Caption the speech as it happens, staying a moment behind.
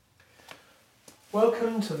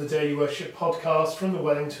Welcome to the Daily Worship podcast from the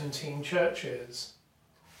Wellington Team Churches.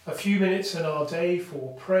 A few minutes in our day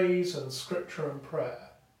for praise and scripture and prayer.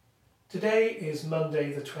 Today is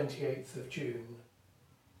Monday the 28th of June.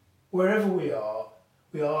 Wherever we are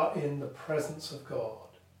in the presence of God.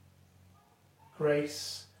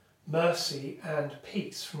 Grace, mercy and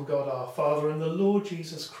peace from God our Father and the Lord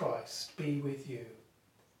Jesus Christ be with you.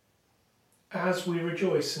 As we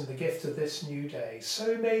rejoice in the gift of this new day,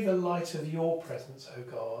 so may the light of your presence, O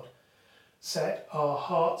God, set our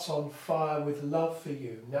hearts on fire with love for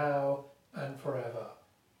you now and forever.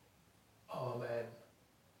 Amen.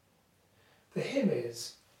 The hymn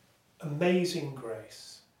is Amazing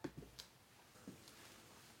Grace.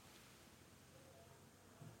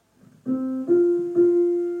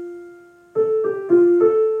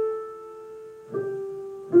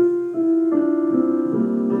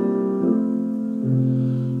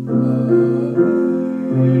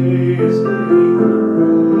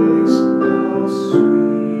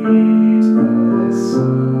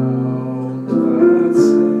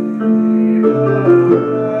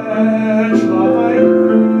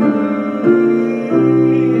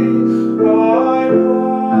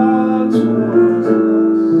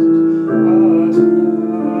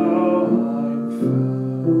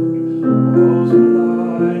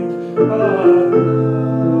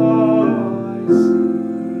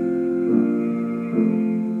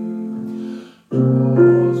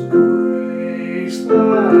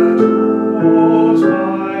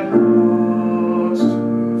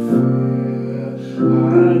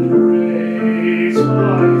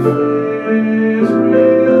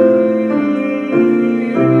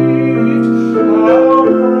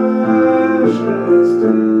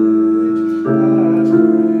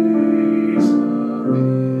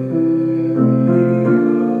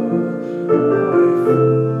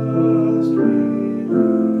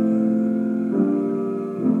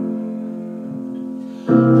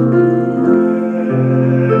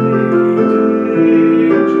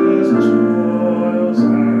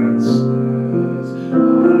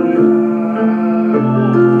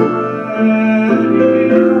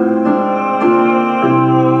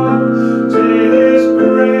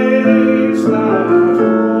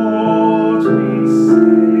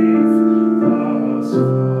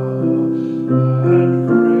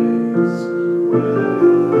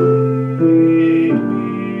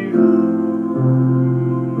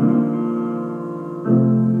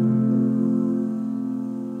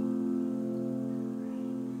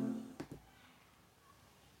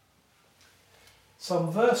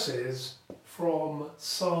 Some verses from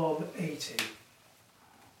Psalm 80.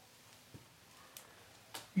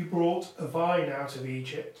 You brought a vine out of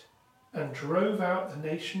Egypt and drove out the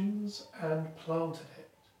nations and planted it.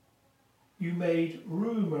 You made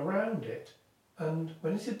room around it, and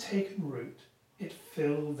when it had taken root, it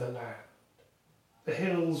filled the land. The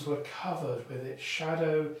hills were covered with its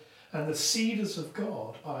shadow, and the cedars of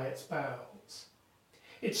God by its boughs.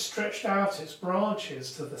 It stretched out its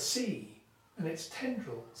branches to the sea, and its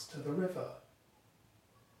tendrils to the river.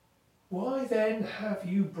 Why then have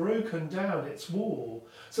you broken down its wall,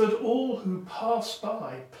 so that all who pass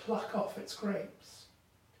by pluck off its grapes?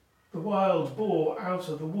 The wild boar out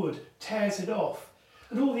of the wood tears it off,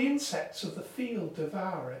 and all the insects of the field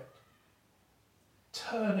devour it.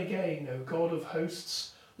 Turn again, O God of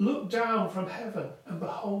hosts, look down from heaven, and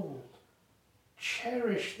behold.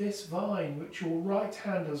 Cherish this vine which your right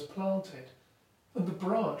hand has planted, and the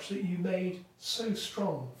branch that you made so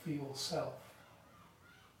strong for yourself.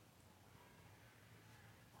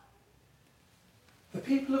 The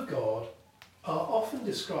people of God are often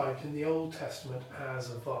described in the Old Testament as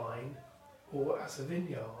a vine or as a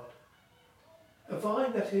vineyard. A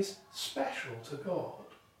vine that is special to God.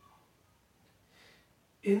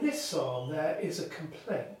 In this psalm there is a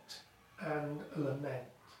complaint and a lament.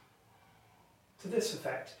 To this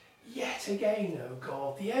effect, yet again, O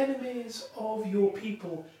God, the enemies of your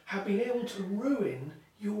people have been able to ruin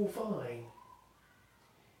your vine.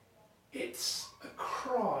 It's a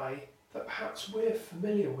cry that perhaps we're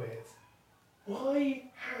familiar with.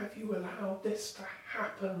 Why have you allowed this to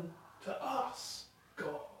happen to us,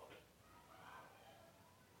 God?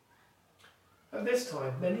 At this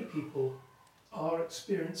time, many people are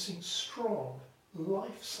experiencing strong,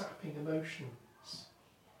 life-sapping emotions.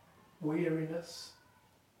 Weariness,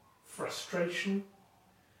 frustration,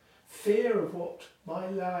 fear of what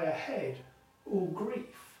might lie ahead, or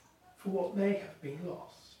grief for what may have been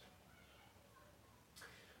lost.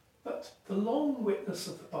 But the long witness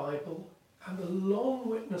of the Bible and the long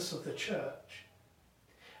witness of the church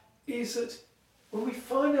is that when we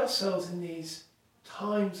find ourselves in these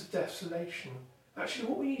times of desolation, Actually,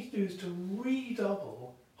 what we need to do is to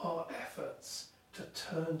redouble our efforts to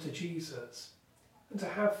turn to Jesus and to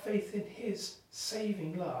have faith in his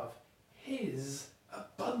saving love, his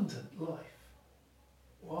abundant life.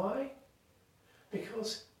 Why?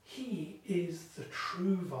 Because he is the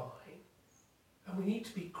true vine, and we need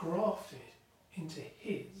to be grafted into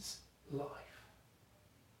his life.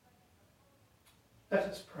 Let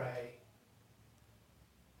us pray.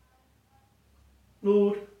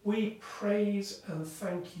 Lord, we praise and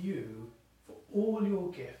thank you for all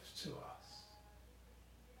your gifts to us,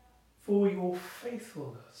 for your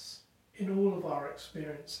faithfulness in all of our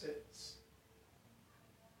experiences,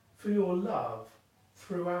 for your love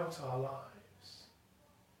throughout our lives,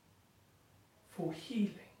 for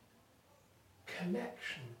healing,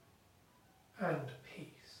 connection and peace.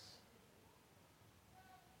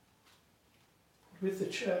 With the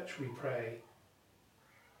church we pray,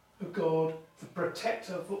 O God, the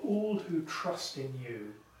protector for all who trust in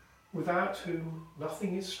you, without whom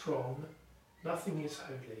nothing is strong, nothing is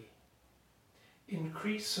holy.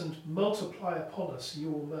 Increase and multiply upon us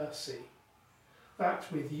your mercy, that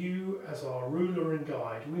with you as our ruler and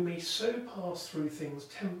guide we may so pass through things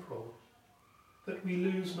temporal that we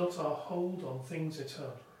lose not our hold on things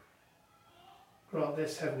eternal. Grant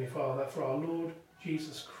this, Heavenly Father, for our Lord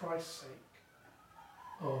Jesus Christ's sake.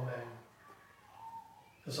 Amen.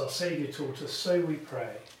 As our Saviour taught us, so we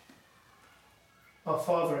pray. Our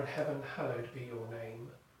Father in heaven, hallowed be your name.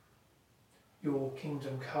 Your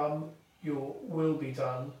kingdom come, your will be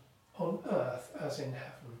done, on earth as in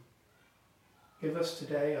heaven. Give us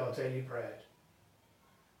today our daily bread.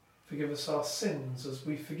 Forgive us our sins as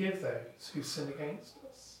we forgive those who sin against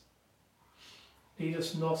us. Lead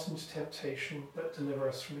us not into temptation, but deliver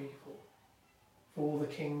us from evil. For all the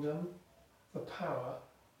kingdom, the power,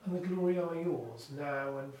 and the glory are yours,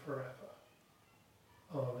 now and forever.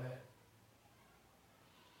 Amen.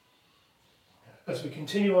 As we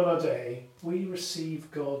continue on our day, we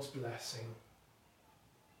receive God's blessing.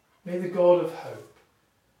 May the God of hope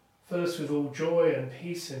fill us with all joy and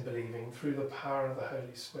peace in believing through the power of the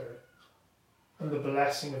Holy Spirit, and the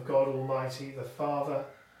blessing of God Almighty, the Father,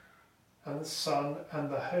 and the Son, and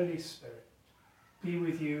the Holy Spirit be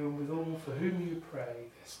with you and with all for whom you pray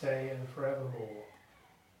this day and forevermore.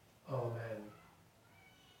 Amen.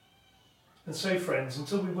 And so, friends,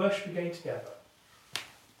 until we worship again together,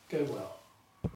 go well.